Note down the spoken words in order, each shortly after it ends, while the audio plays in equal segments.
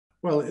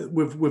Well,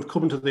 we've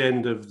come to the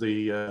end of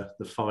the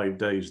 5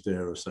 days,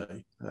 dare I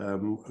say. A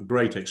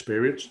great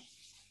experience,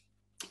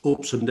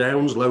 ups and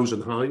downs, lows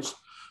and highs.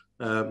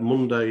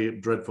 Monday, a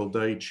dreadful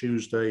day.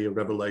 Tuesday, a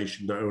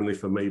revelation not only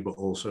for me but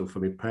also for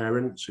my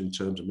parents in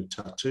terms of my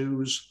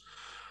tattoos.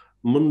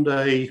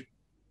 Monday,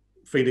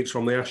 Phoenix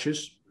from the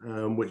Ashes,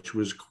 which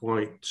was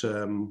quite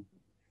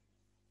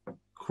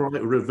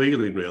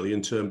revealing, really,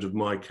 in terms of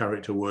my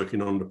character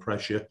working under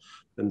pressure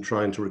and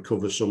trying to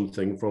recover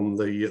something from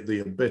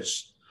the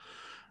abyss.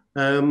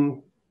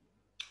 And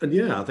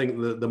yeah, I think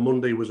the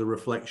Monday was a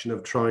reflection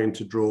of trying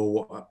to draw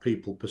what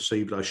people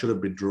perceived I should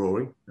have been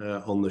drawing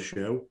on the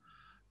show.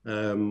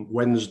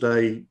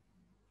 Wednesday,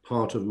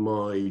 part of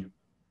my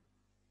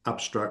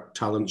abstract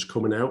talents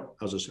coming out,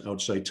 as I would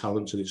say,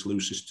 talents in its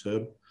loosest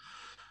term.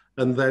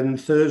 And then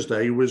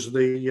Thursday was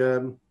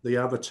the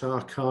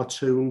Avatar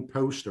cartoon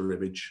poster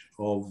image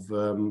of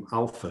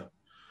Alpha,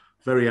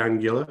 very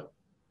angular.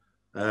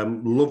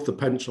 Loved the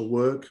pencil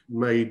work,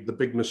 made the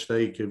big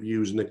mistake of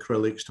using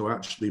acrylics to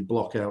actually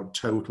block out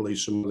totally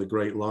some of the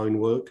great line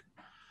work.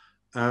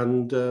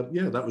 And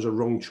yeah, that was a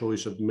wrong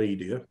choice of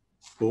media,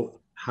 but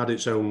had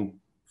its own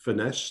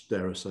finesse,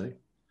 dare I say.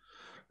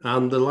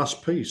 And the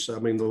last piece, I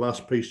mean, the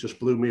last piece just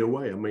blew me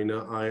away. I mean,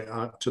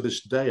 I to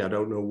this day, I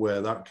don't know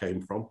where that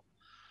came from.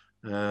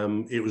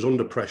 It was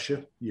under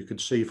pressure. You could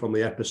see from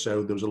the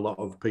episode, there was a lot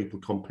of people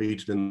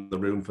competing in the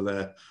room for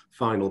their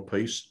final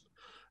piece.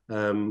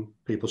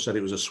 People said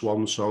it was a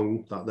swan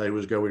song that they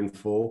was going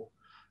for.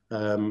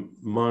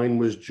 Mine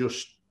was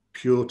just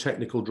pure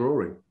technical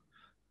drawing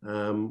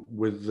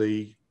with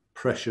the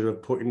pressure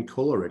of putting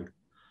colouring,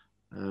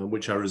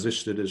 which I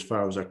resisted as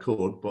far as I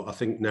could. But I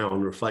think now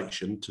on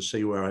reflection, to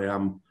see where I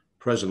am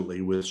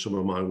presently with some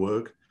of my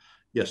work,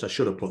 yes, I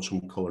should have put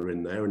some colour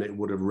in there and it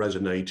would have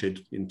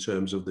resonated in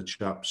terms of the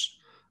chap's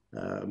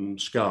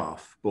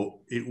scarf. But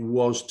it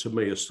was, to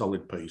me, a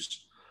solid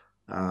piece.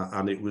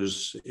 And it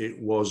was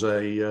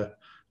an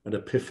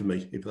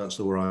epiphany, if that's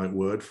the right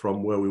word,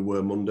 from where we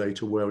were Monday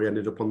to where we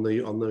ended up on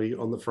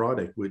the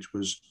Friday, which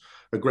was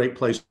a great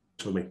place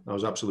for me. I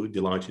was absolutely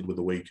delighted with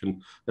the week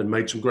and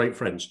made some great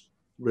friends.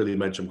 Really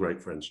made some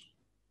great friends.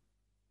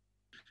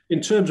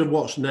 In terms of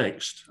what's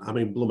next, I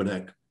mean, blooming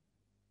heck.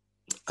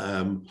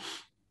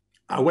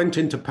 I went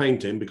into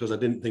painting because I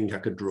didn't think I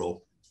could draw.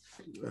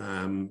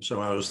 So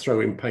I was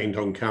throwing paint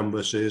on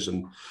canvases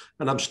and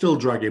I'm still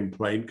dragging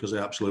paint because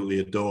I absolutely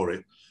adore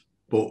it.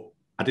 But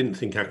I didn't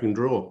think I can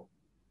draw.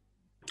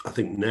 I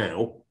think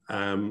now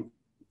I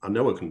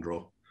know I can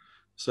draw.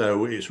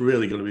 So it's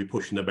really going to be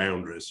pushing the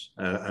boundaries.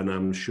 And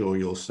I'm sure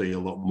you'll see a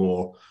lot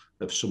more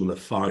of some of the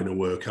finer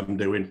work I'm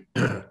doing.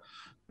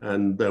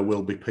 And there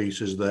will be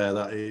pieces there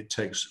that it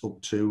takes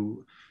up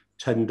to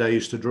 10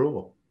 days to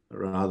draw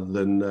rather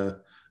than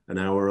an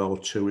hour or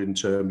two in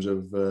terms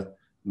of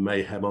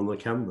mayhem on the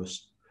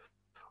canvas.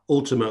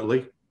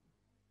 Ultimately,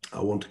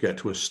 I want to get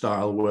to a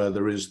style where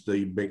there is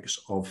the mix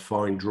of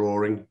fine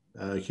drawing,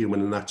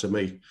 human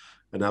anatomy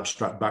and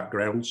abstract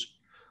backgrounds,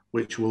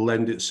 which will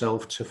lend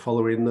itself to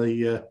following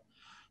the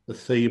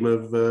theme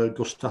of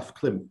Gustav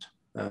Klimt.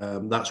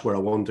 That's where I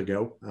want to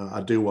go.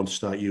 I do want to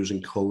start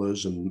using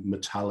colours and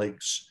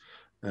metallics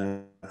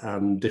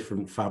and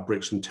different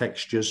fabrics and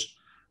textures,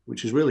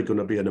 which is really going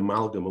to be an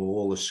amalgam of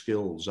all the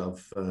skills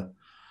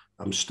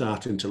I'm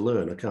starting to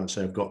learn. I can't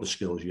say I've got the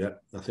skills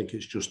yet. I think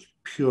it's just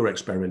pure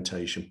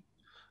experimentation.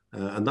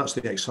 And that's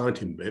the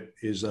exciting bit,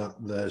 is that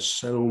there's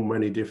so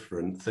many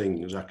different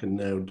things I can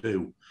now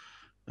do.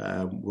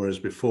 Whereas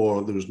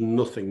before there was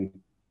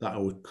nothing that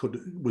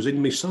was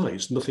in my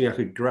sights, nothing I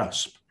could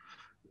grasp.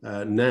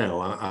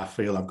 Now I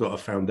feel I've got a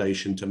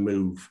foundation to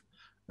move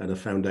and a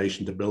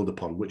foundation to build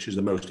upon, which is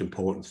the most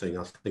important thing,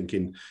 I think,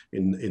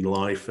 in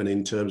life and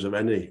in terms of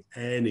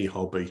any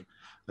hobby.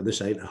 And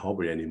this ain't a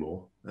hobby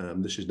anymore.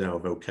 This is now a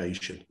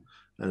vocation.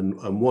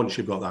 And once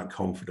you've got that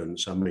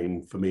confidence, I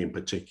mean, for me in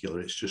particular,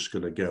 it's just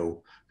going to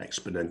go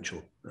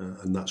exponential.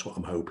 And that's what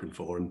I'm hoping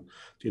for. And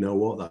do you know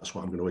what? That's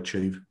what I'm going to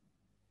achieve.